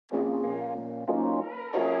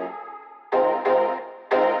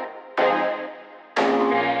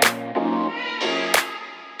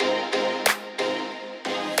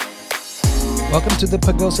Welcome to the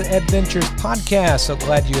Pagosa Adventures podcast. So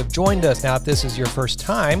glad you have joined us. Now, if this is your first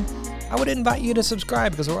time, I would invite you to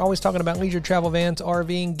subscribe because we're always talking about leisure travel vans,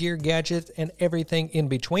 RVing, gear, gadgets, and everything in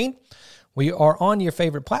between. We are on your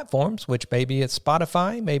favorite platforms, which maybe it's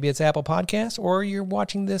Spotify, maybe it's Apple Podcasts, or you're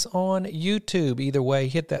watching this on YouTube. Either way,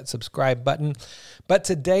 hit that subscribe button. But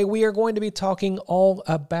today we are going to be talking all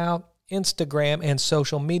about Instagram and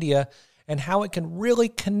social media and how it can really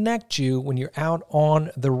connect you when you're out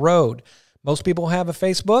on the road. Most people have a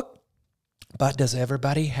Facebook, but does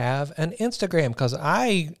everybody have an Instagram? Because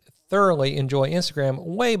I thoroughly enjoy Instagram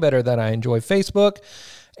way better than I enjoy Facebook.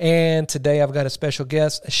 And today I've got a special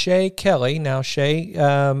guest, Shay Kelly. Now, Shay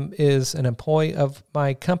is an employee of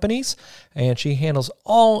my company's, and she handles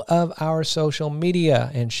all of our social media.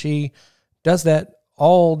 And she does that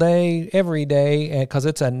all day, every day, because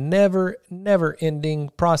it's a never-ending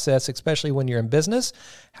process, especially when you're in business.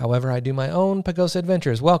 However, I do my own Pagosa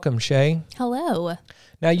Adventures. Welcome, Shay. Hello.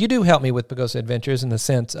 Now, you do help me with Pagosa Adventures in the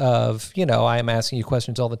sense of, I am asking you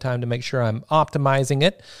questions all the time to make sure I'm optimizing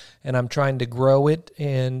it, and I'm trying to grow it,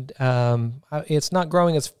 and it's not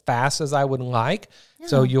growing as fast as I would like,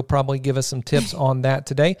 so you'll probably give us some tips on that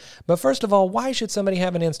today. But first of all, why should somebody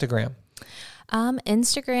have an Instagram?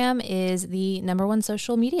 Instagram is the number one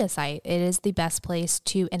social media site. It is the best place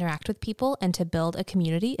to interact with people and to build a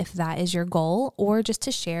community if that is your goal, or just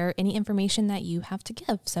to share any information that you have to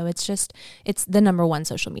give. So it's the number one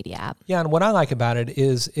social media app. Yeah. And what I like about it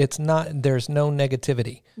is there's no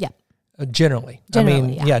negativity. Yeah. Generally.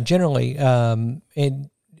 Generally. And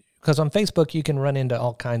because on Facebook you can run into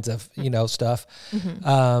all kinds of, stuff.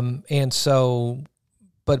 Mm-hmm.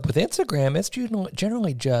 But with Instagram, it's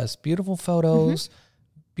generally just beautiful photos,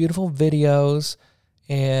 beautiful videos.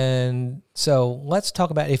 And so let's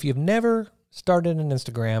talk about, if you've never started an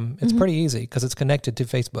Instagram, it's pretty easy because it's connected to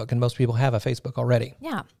Facebook, and most people have a Facebook already.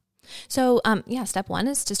 Yeah. So, step one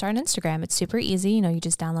is to start an Instagram. It's super easy. You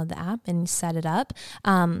just download the app and you set it up.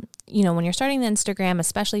 When you're starting the Instagram,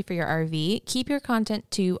 especially for your RV, keep your content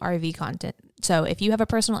to RV content. So if you have a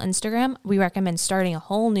personal Instagram, we recommend starting a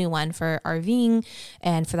whole new one for RVing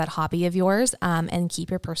and for that hobby of yours, and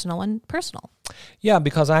keep your personal one personal. Yeah,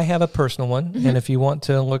 because I have a personal one, and if you want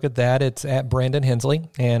to look at that, it's at Brandon Hensley,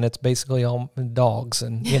 and it's basically all dogs,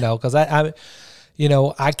 and because I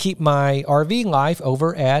keep my RV life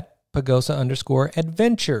over at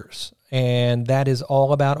Pagosa_Adventures. And that is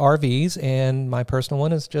all about RVs, and my personal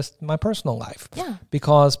one is just my personal life. Yeah.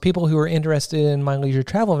 Because people who are interested in my leisure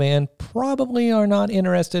travel van probably are not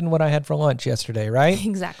interested in what I had for lunch yesterday, right?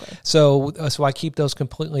 Exactly. So I keep those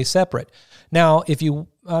completely separate. Now, you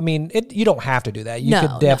don't have to do that. You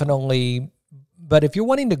could definitely, but if you're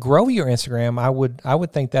wanting to grow your Instagram, I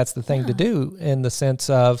would think that's the thing to do, in the sense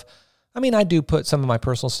of, I do put some of my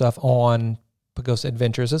personal stuff on Pagosa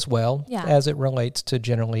Adventures as well, as it relates to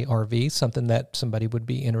generally RVs, something that somebody would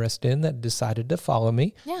be interested in that decided to follow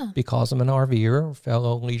me because I'm an RVer,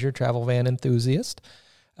 fellow leisure travel van enthusiast.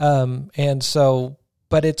 But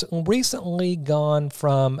it's recently gone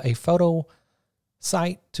from a photo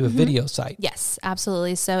site to a video site. Yes,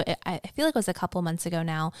 absolutely. So I feel like it was a couple months ago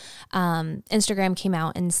now. Instagram came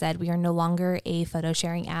out and said, we are no longer a photo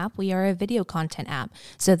sharing app. We are a video content app.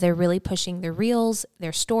 So they're really pushing their reels,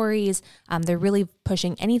 their stories. They're really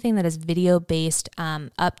pushing anything that is video based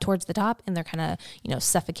up towards the top, and they're kind of,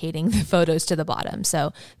 suffocating the photos to the bottom.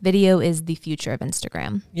 So video is the future of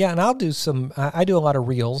Instagram. Yeah. And I do a lot of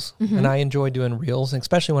reels, and I enjoy doing reels,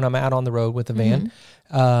 especially when I'm out on the road with the van.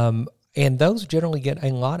 And those generally get a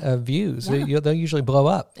lot of views. Yeah. They'll usually blow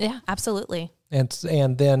up. Yeah, absolutely. And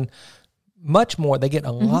then much more, they get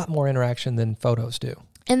a lot more interaction than photos do.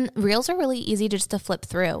 And reels are really easy just to flip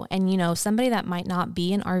through. And, somebody that might not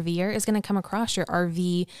be an RVer is going to come across your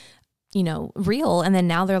RV, reel. And then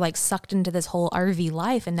now they're like sucked into this whole RV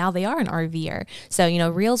life, and now they are an RVer. So,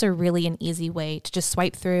 reels are really an easy way to just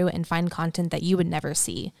swipe through and find content that you would never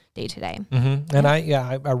see day to day. And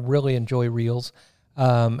I really enjoy reels.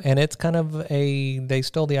 And it's kind of they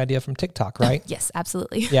stole the idea from TikTok, right? Yes,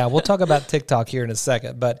 absolutely. Yeah, we'll talk about TikTok here in a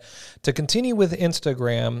second. But to continue with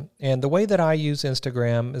Instagram, and the way that I use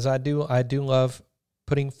Instagram is I do love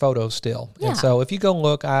putting photos still. Yeah. And so if you go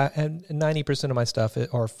look, 90% of my stuff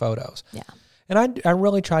are photos. Yeah. And I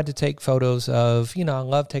really tried to take photos of, I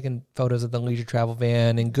love taking photos of the leisure travel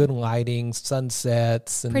van and good lighting,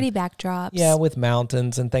 sunsets. And pretty backdrops. Yeah, with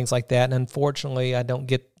mountains and things like that. And unfortunately,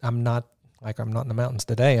 I'm not in the mountains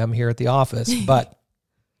today. I'm here at the office. But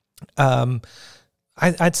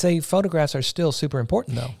I'd say photographs are still super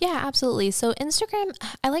important though. Yeah, absolutely. So Instagram,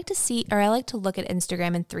 I like to look at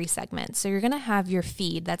Instagram in 3 segments. So you're going to have your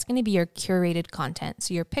feed. That's going to be your curated content.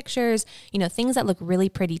 So your pictures, things that look really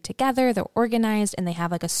pretty together, they're organized and they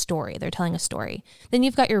have like a story. They're telling a story. Then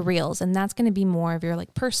you've got your reels, and that's going to be more of your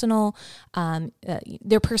like personal,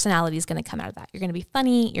 their personality is going to come out of that. You're going to be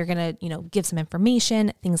funny. You're going to, give some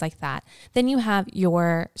information, things like that. Then you have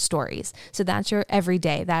your stories. So that's your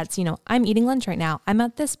everyday. That's, I'm eating lunch right now. I'm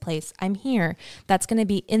at this place. I'm here. That's going to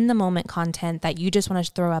be in the moment content that you just want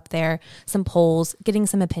to throw up there, some polls, getting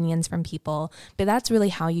some opinions from people. But that's really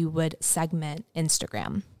how you would segment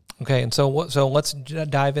Instagram. Okay, and so let's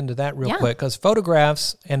dive into that real quick, because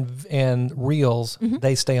photographs and reels,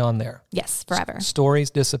 they stay on there. Yes, forever.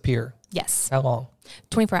 Stories disappear. Yes. How long?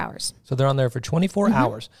 24 hours. So they're on there for 24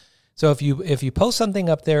 hours. So if you post something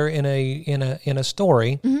up there in a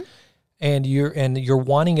story, and you're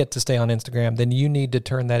wanting it to stay on Instagram, then you need to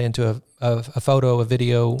turn that into a photo, a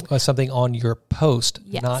video, something on your post,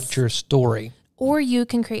 not your story. Or you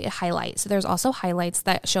can create a highlight. So there's also highlights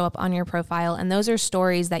that show up on your profile, and those are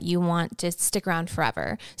stories that you want to stick around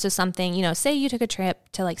forever. So something, say you took a trip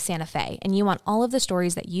to like Santa Fe and you want all of the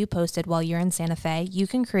stories that you posted while you're in Santa Fe, you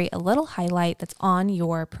can create a little highlight that's on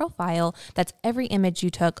your profile. That's every image you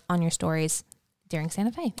took on your stories during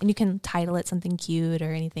Santa Fe, and you can title it something cute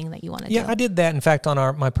or anything that you want to do. Yeah, I did that. In fact,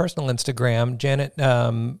 on my personal Instagram, Janet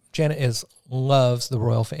loves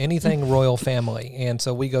the anything royal family, and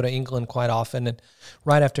so we go to England quite often. And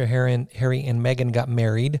right after Harry and Meghan got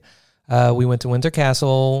married, we went to Windsor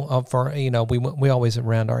Castle for we always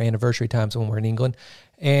around our anniversary times when we're in England,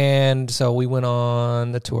 and so we went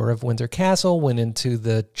on the tour of Windsor Castle, went into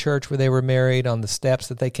the church where they were married on the steps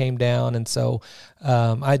that they came down, and so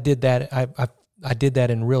I did that. I did that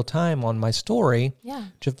in real time on my story,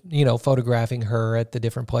 just, photographing her at the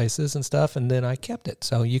different places and stuff, and then I kept it.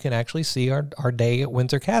 So you can actually see our day at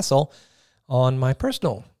Windsor Castle on my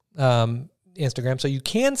personal Instagram. So you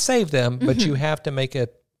can save them, but you have to make a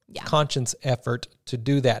conscious effort to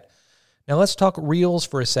do that. Now let's talk reels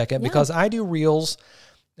for a second, because I do reels,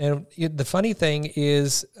 and the funny thing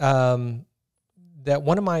is that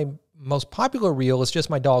one of my most popular reel is just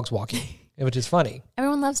my dogs walking. Which is funny.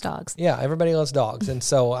 Everyone loves dogs. Yeah, everybody loves dogs. And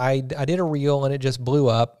so I did a reel and it just blew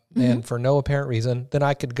up, and for no apparent reason. Then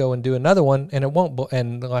I could go and do another one and it won't,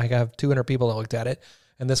 and like I have 200 people that looked at it,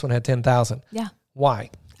 and this one had 10,000. Yeah. Why?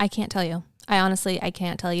 I can't tell you. I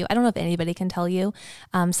can't tell you. I don't know if anybody can tell you.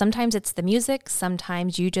 Sometimes it's the music.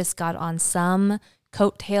 Sometimes you just got on some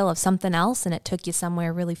coattail of something else and it took you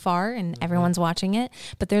somewhere really far and everyone's watching it.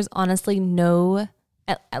 But there's honestly no...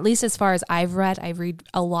 At least as far as I read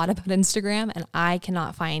a lot about Instagram, and I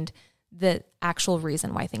cannot find the actual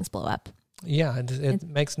reason why things blow up. Yeah, it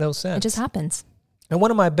makes no sense. It just happens. And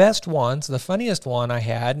one of my best ones, the funniest one I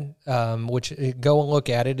had, which go and look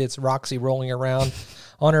at it, it's Roxy rolling around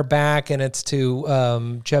on her back, and it's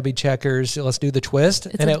to Chubby Checkers, Let's Do the Twist.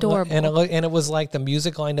 It's adorable. And it was like the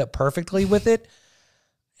music lined up perfectly with it.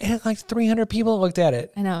 And like 300 people looked at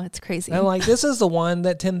it. I know, it's crazy. And I'm like, this is the one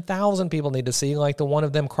that 10,000 people need to see, like the one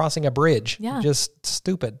of them crossing a bridge. Yeah. Just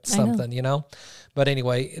stupid something, But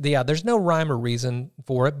anyway, there's no rhyme or reason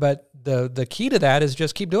for it, but the key to that is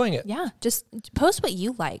just keep doing it. Yeah, just post what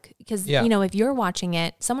you like, because, if you're watching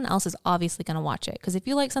it, someone else is obviously going to watch it, because if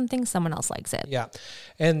you like something, someone else likes it. Yeah,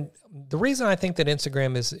 and the reason I think that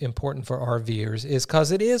Instagram is important for RVers is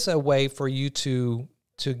because it is a way for you to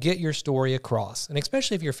get your story across. And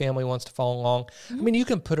especially if your family wants to follow along. I mean, you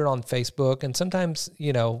can put it on Facebook, and sometimes,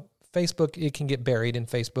 Facebook, it can get buried in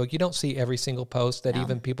Facebook. You don't see every single post that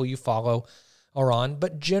even people you follow are on.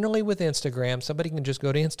 But generally with Instagram, somebody can just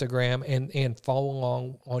go to Instagram and follow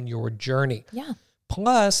along on your journey. Yeah.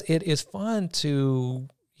 Plus, it is fun to,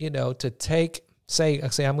 to say,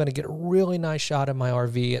 I'm going to get a really nice shot of my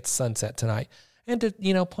RV at sunset tonight. And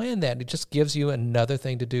to, plan that. It just gives you another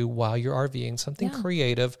thing to do while you're RVing, something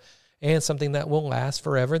creative and something that will last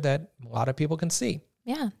forever that a lot of people can see.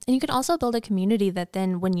 Yeah. And you can also build a community that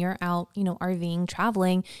then when you're out, RVing,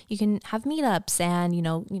 traveling, you can have meetups and,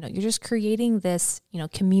 you're just creating this,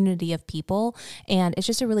 community of people. And it's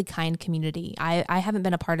just a really kind community. I haven't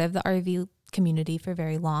been a part of the RV community for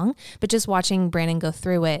very long, but just watching Brandon go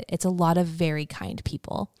through it, it's a lot of very kind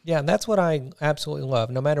people. Yeah, and that's what I absolutely love.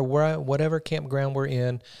 No matter whatever campground we're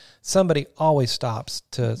in, somebody always stops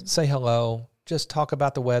to say hello, just talk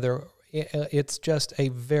about the weather. It's just a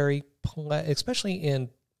very, especially in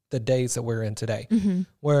the days that we're in today,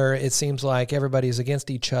 where it seems like everybody's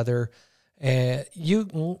against each other, and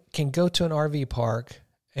you can go to an RV park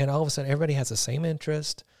and all of a sudden everybody has the same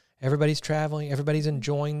interest. Everybody's traveling, everybody's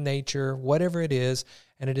enjoying nature, whatever it is,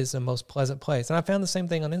 and it is the most pleasant place. And I found the same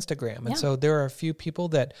thing on Instagram. And so there are a few people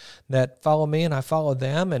that follow me and I follow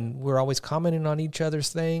them, and we're always commenting on each other's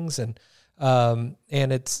things. And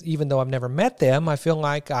it's, even though I've never met them, I feel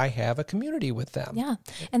like I have a community with them. Yeah.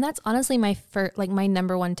 And that's honestly my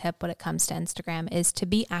number one tip when it comes to Instagram is to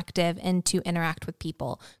be active and to interact with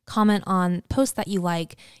people. Comment on posts that you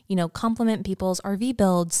like, compliment people's RV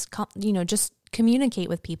builds, just communicate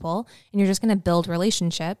with people, and you're just going to build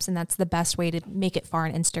relationships. And that's the best way to make it far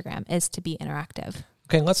on Instagram, is to be interactive.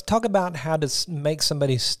 Okay. Let's talk about how to make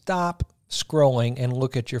somebody stop scrolling and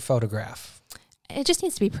look at your photograph. It just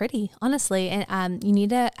needs to be pretty, honestly. And you need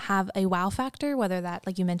to have a wow factor, whether that,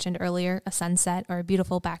 like you mentioned earlier, a sunset or a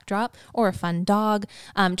beautiful backdrop or a fun dog,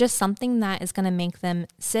 just something that is going to make them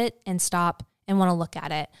sit and stop and want to look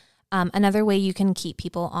at it. Another way you can keep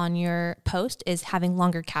people on your post is having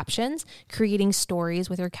longer captions, creating stories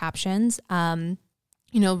with your captions,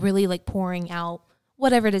 really like pouring out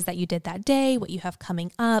whatever it is that you did that day, what you have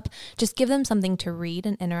coming up. Just give them something to read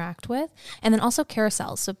and interact with. And then also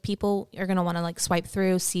carousels. So people are going to want to like swipe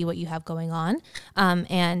through, see what you have going on.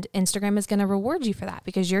 And Instagram is going to reward you for that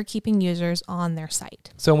because you're keeping users on their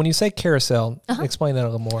site. So when you say carousel, explain that a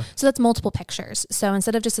little more. So that's multiple pictures. So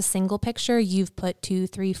instead of just a single picture, you've put 2,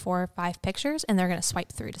 3, 4, 5 pictures, and they're going to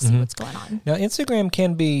swipe through to see what's going on. Now, Instagram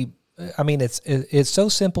can be, it's so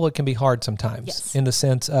simple it can be hard sometimes, in the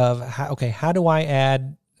sense of, how do I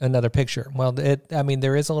add another picture? Well,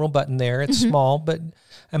 there is a little button there. It's small, but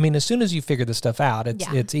as soon as you figure this stuff out,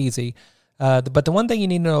 it's easy. But the one thing you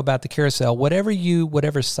need to know about the carousel,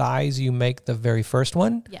 whatever size you make the very first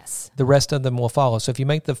one, the rest of them will follow. So if you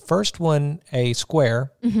make the first one a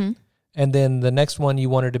square, and then the next one you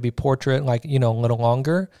want it to be portrait, like, a little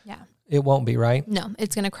longer, it won't be, right? No,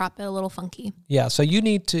 it's going to crop it a little funky. Yeah, so you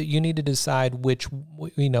need to decide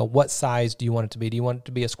what size do you want it to be. Do you want it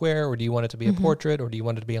to be a square, or do you want it to be a portrait, or do you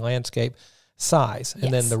want it to be a landscape size?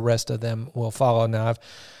 And then the rest of them will follow. Now,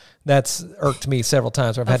 that's irked me several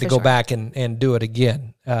times where I've had to go back and do it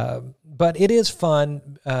again. But it is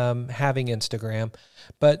fun having Instagram.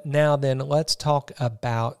 But now then, let's talk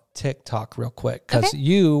about TikTok real quick, because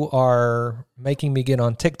you are making me get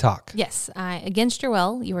on TikTok. Yes, against your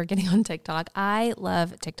will, you are getting on TikTok. I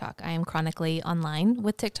love TikTok. I am chronically online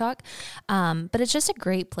with TikTok, but it's just a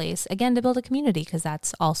great place, again, to build a community, because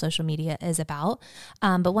that's all social media is about.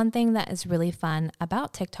 But one thing that is really fun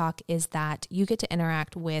about TikTok is that you get to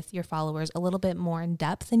interact with your followers a little bit more in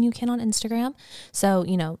depth than you can on Instagram. So,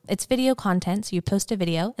 it's video content. So you post a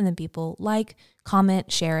video and then people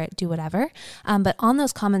comment, share it, do whatever. But on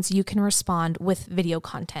those comments, you can respond with video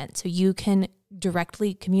content. So you can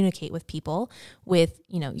directly communicate with people with,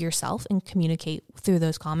 yourself, and communicate through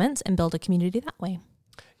those comments and build a community that way.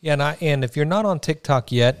 Yeah. And if you're not on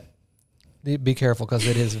TikTok yet, be careful, because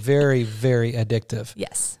it is very, very addictive.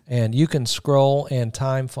 Yes. And you can scroll and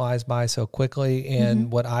time flies by so quickly.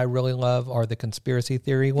 And what I really love are the conspiracy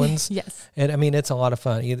theory ones. Yes. And it's a lot of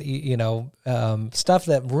fun, stuff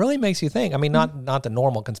that really makes you think. Not the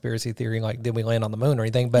normal conspiracy theory, like did we land on the moon or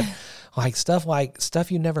anything, but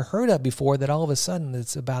stuff you never heard of before, that all of a sudden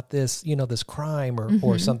it's about this, this crime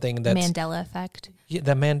or something that's Mandela effect. Yeah,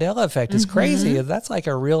 the Mandela effect is crazy. That's like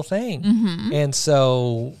a real thing. And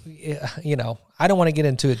so, I don't want to get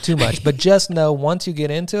into it too much, but just know once you get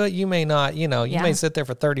into it, you may not, you may sit there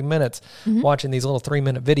for 30 minutes watching these little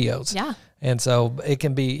 3-minute videos. Yeah. And so it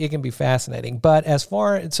can be fascinating. But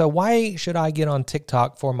so why should I get on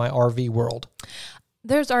TikTok for my RV world?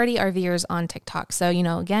 There's already RVers on TikTok. So,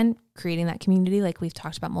 again, creating that community like we've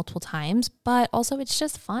talked about multiple times, but also it's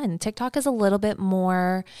just fun. TikTok is a little bit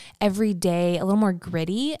more everyday, a little more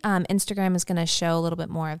gritty. Instagram is going to show a little bit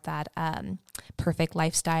more of that perfect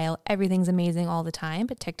lifestyle. Everything's amazing all the time,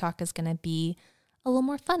 but TikTok is going to be a little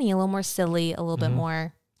more funny, a little more silly, a little bit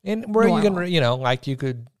more And where normal. you can, you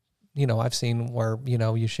could, I've seen where,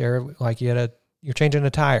 you share, you're changing a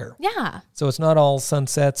tire. Yeah. So it's not all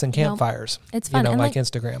sunsets and campfires. It's fun. And like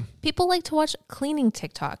Instagram. People like to watch cleaning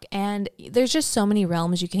TikTok, and there's just so many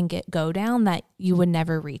realms you can go down that you would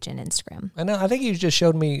never reach in Instagram. I know. I think you just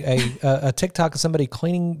showed me a TikTok of somebody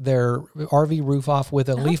cleaning their RV roof off with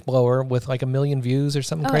a leaf blower with like 1 million views or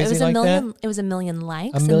something crazy like that. It was 1 million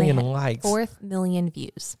likes. 1 million likes. 4 million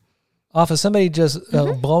views. Off of somebody just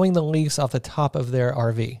blowing the leaves off the top of their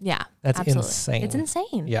RV. Yeah. That's absolutely insane. It's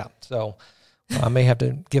insane. Yeah. So I may have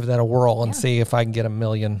to give that a whirl and see if I can get 1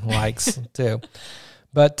 million likes too.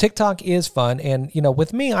 But TikTok is fun. And,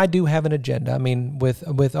 with me, I do have an agenda. I mean,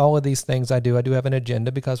 with all of these things I do have an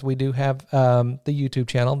agenda because we do have the YouTube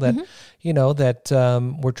channel that,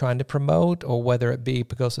 that we're trying to promote, or whether it be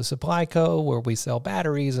Pagosa Supply Co., where we sell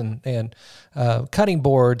batteries and cutting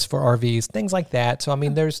boards for RVs, things like that. So, I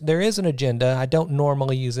mean, there is an agenda. I don't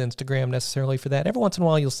normally use Instagram necessarily for that. Every once in a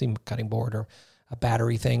while, you'll see a cutting board or a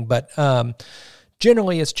battery thing. But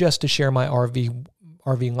generally, it's just to share my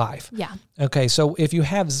RV life. Yeah. Okay. So if you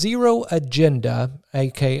have zero agenda,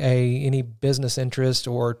 aka any business interest,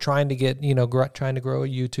 or trying to get, trying to grow a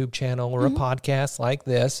YouTube channel or a podcast like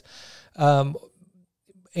this,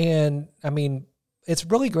 and I mean, it's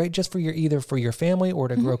really great just for either for your family or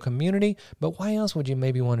to grow community. But why else would you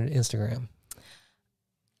maybe want an Instagram?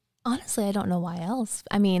 Honestly, I don't know why else.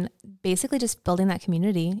 I mean, basically just building that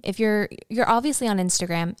community. If you're obviously on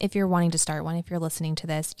Instagram, if you're wanting to start one, if you're listening to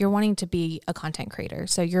this, you're wanting to be a content creator.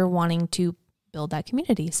 So you're wanting to build that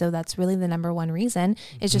community. So that's really the number one reason,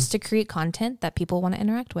 is just to create content that people want to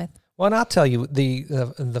interact with. Well, and I'll tell you,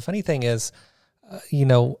 the funny thing is,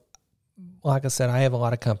 like I said, I have a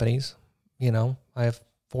lot of companies. I have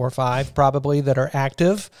 4 or 5 probably that are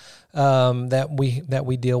active, that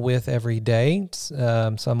we deal with every day,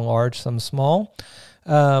 some large, some small.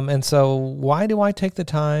 And so why do I take the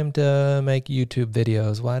time to make YouTube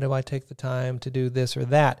videos? Why do I take the time to do this or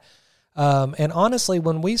that? And honestly,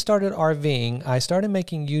 when we started RVing, I started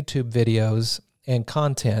making YouTube videos and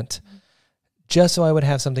content just so I would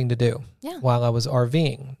have something to do while I was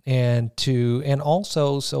RVing, and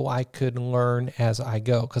also so I could learn as I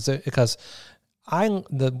go. Because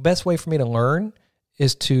the best way for me to learn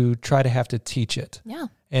is to try to have to teach it. Yeah.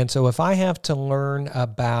 And so if I have to learn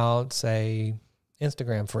about, say,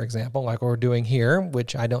 Instagram, for example, like we're doing here,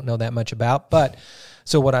 which I don't know that much about, but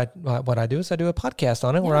so what I do is I do a podcast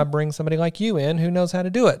on it where I bring somebody like you in who knows how to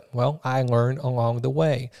do it. Well, I learn along the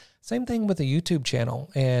way. Same thing with a YouTube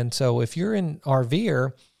channel. And so if you're an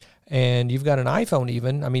RVer and you've got an iPhone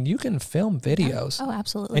even, I mean, you can film videos. Oh,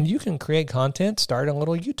 absolutely. And you can create content, start a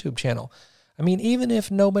little YouTube channel. I mean, even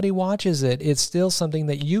if nobody watches it, it's still something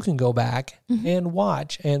that you can go back and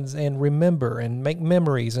watch and remember and make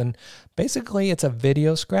memories. And basically, it's a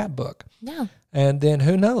video scrapbook. Yeah. And then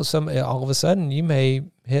who knows? All of a sudden, you may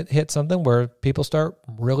hit something where people start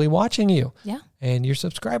really watching you. Yeah. And your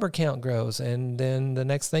subscriber count grows. And then the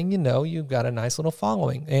next thing you know, you've got a nice little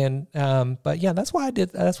following. And but yeah, that's why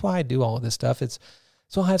I do all of this stuff. It's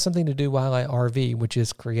so I have something to do while I RV, which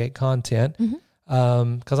is create content.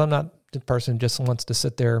 Because I'm not the person who just wants to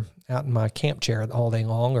sit there out in my camp chair all day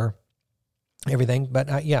long or everything. But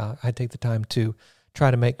I take the time to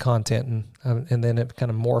try to make content, and then it kind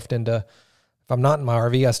of morphed into, if I'm not in my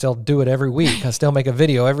RV, I still do it every week. I still make a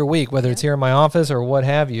video every week, whether it's here in my office or what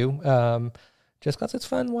have you, just because it's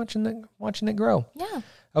fun watching it grow. Yeah.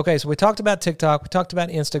 Okay, so we talked about TikTok, we talked about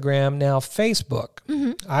Instagram. Now Facebook.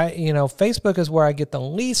 Facebook is where I get the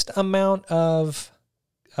least amount of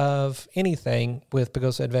anything with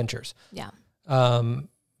Pagosa Adventures. Yeah.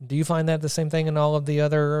 Do you find that the same thing in all of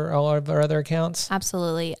our other accounts?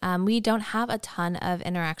 Absolutely. We don't have a ton of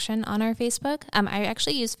interaction on our Facebook. I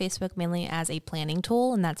actually use Facebook mainly as a planning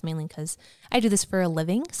tool, and that's mainly because I do this for a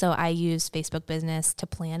living. So I use Facebook Business to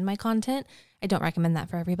plan my content. I don't recommend that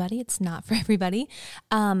for everybody. It's not for everybody.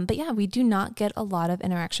 But yeah, we do not get a lot of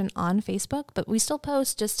interaction on Facebook, but we still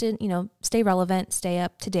post just to, stay relevant, stay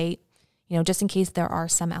up to date, just in case there are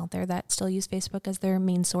some out there that still use Facebook as their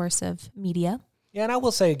main source of media. Yeah, and I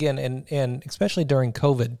will say again, and especially during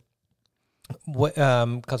COVID,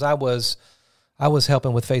 because I was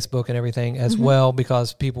helping with Facebook and everything as well,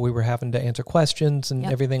 because we were having to answer questions and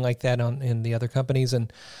everything like that in the other companies,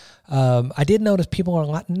 and I did notice people are a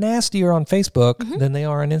lot nastier on Facebook than they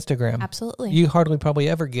are on Instagram. Absolutely, you hardly probably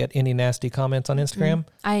ever get any nasty comments on Instagram.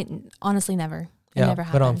 I honestly never. It never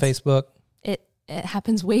happens. But on Facebook, it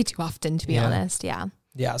happens way too often, to be honest. Yeah.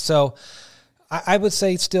 Yeah. So I would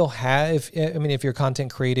say still have, if you're a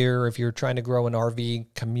content creator or if you're trying to grow an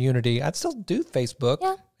RV community, I'd still do Facebook.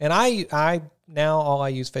 Yeah. And I now all I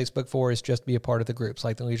use Facebook for is just be a part of the groups,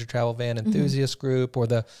 like the Leisure Travel Van Enthusiast group or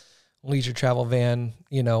the Leisure Travel Van,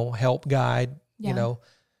 help guide,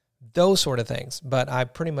 those sort of things. But I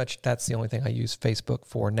pretty much, that's the only thing I use Facebook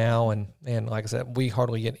for now. And like I said, we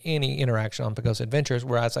hardly get any interaction on Pagosa Adventures,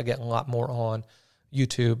 whereas I get a lot more on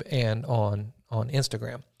YouTube and on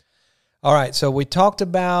Instagram. All right, so we talked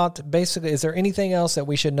about basically, is there anything else that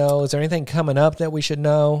we should know? Is there anything coming up that we should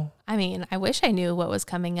know? I mean, I wish I knew what was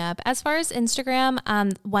coming up. As far as Instagram,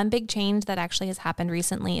 one big change that actually has happened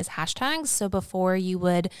recently is hashtags. So before you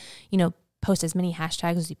would, post as many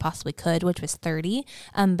hashtags as you possibly could, which was 30.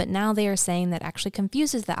 But now they are saying that actually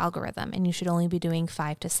confuses the algorithm, and you should only be doing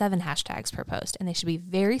 5 to 7 hashtags per post, and they should be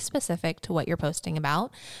very specific to what you're posting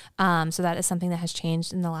about. So that is something that has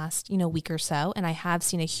changed in the last, week or so. And I have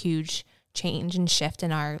seen a huge change and shift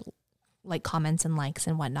in our like comments and likes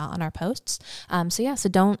and whatnot on our posts. So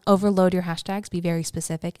don't overload your hashtags, be very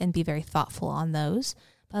specific and be very thoughtful on those.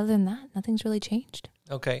 But other than that, nothing's really changed.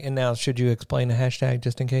 Okay. And now should you explain a hashtag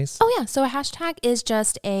just in case? Oh yeah. So a hashtag is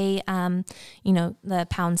just a, the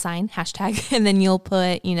pound sign hashtag. And then you'll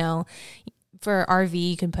put, for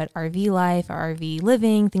RV, you can put RV life or RV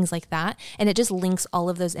living, things like that. And it just links all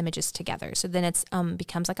of those images together. So then it's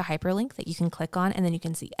becomes like a hyperlink that you can click on, and then you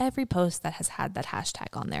can see every post that has had that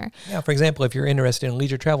hashtag on there. Yeah. For example, if you're interested in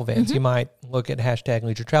leisure travel vans, you might look at hashtag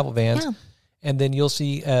leisure travel vans. Yeah. And then you'll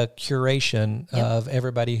see a curation of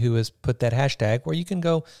everybody who has put that hashtag, where you can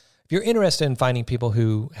go, if you're interested in finding people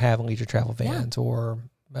who have leisure travel vans or,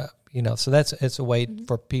 so it's a way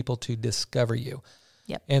for people to discover you.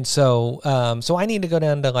 Yep. And so I need to go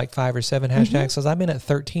down to like 5 or 7 hashtags because I'm in at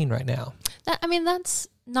 13 right now. That's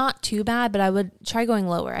not too bad, but I would try going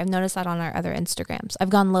lower. I've noticed that on our other Instagrams.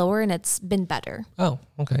 I've gone lower and it's been better. Oh,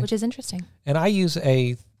 okay. Which is interesting. And I use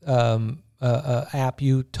a app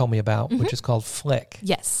you told me about, which is called Flick.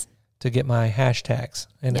 Yes. To get my hashtags.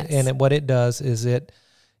 And what it does is you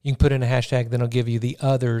can put in a hashtag, then it'll give you the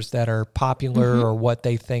others that are popular or what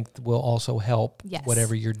they think will also help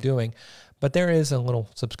whatever you're doing. But there is a little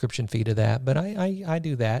subscription fee to that. But I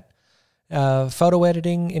do that. Photo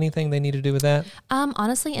editing, anything they need to do with that?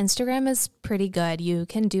 Honestly, Instagram is pretty good. You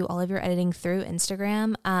can do all of your editing through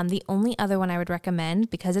Instagram. The only other one I would recommend,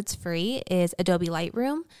 because it's free, is Adobe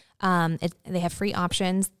Lightroom. They have free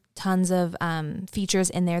options, tons of features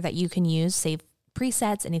in there that you can use, save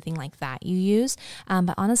presets, anything like that you use.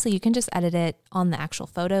 But honestly, you can just edit it on the actual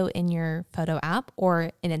photo in your photo app or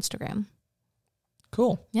in Instagram.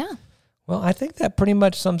 Cool. Yeah. Well, I think that pretty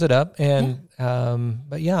much sums it up. And follow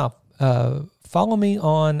me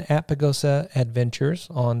on @Pagosa Adventures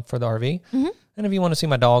for the RV. And if you want to see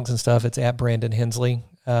my dogs and stuff, it's @Brandon Hensley.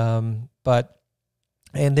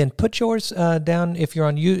 And then put yours down if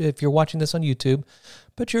you're watching this on YouTube.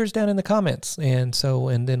 Put yours down in the comments, and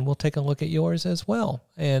then we'll take a look at yours as well.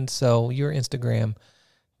 And so your Instagram,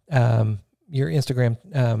 what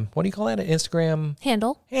do you call that? An Instagram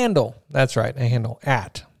handle. That's right, a handle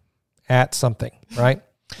at something, right?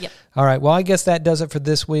 Yep. All right. Well, I guess that does it for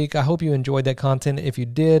this week. I hope you enjoyed that content. If you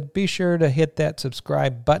did, be sure to hit that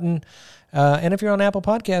subscribe button. And if you're on Apple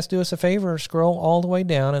Podcasts, do us a favor, scroll all the way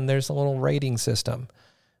down, and there's a little rating system.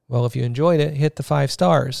 Well, if you enjoyed it, hit the 5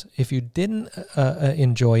 stars. If you didn't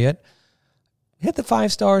enjoy it, hit the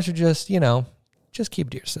 5 stars or just keep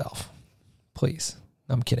it to yourself. Please.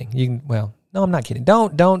 I'm kidding. No, I'm not kidding.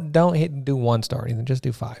 Don't do 1 star or anything. Just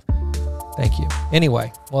do 5. Thank you. Anyway,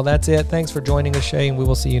 well, that's it. Thanks for joining us, Shay, and we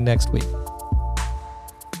will see you next week.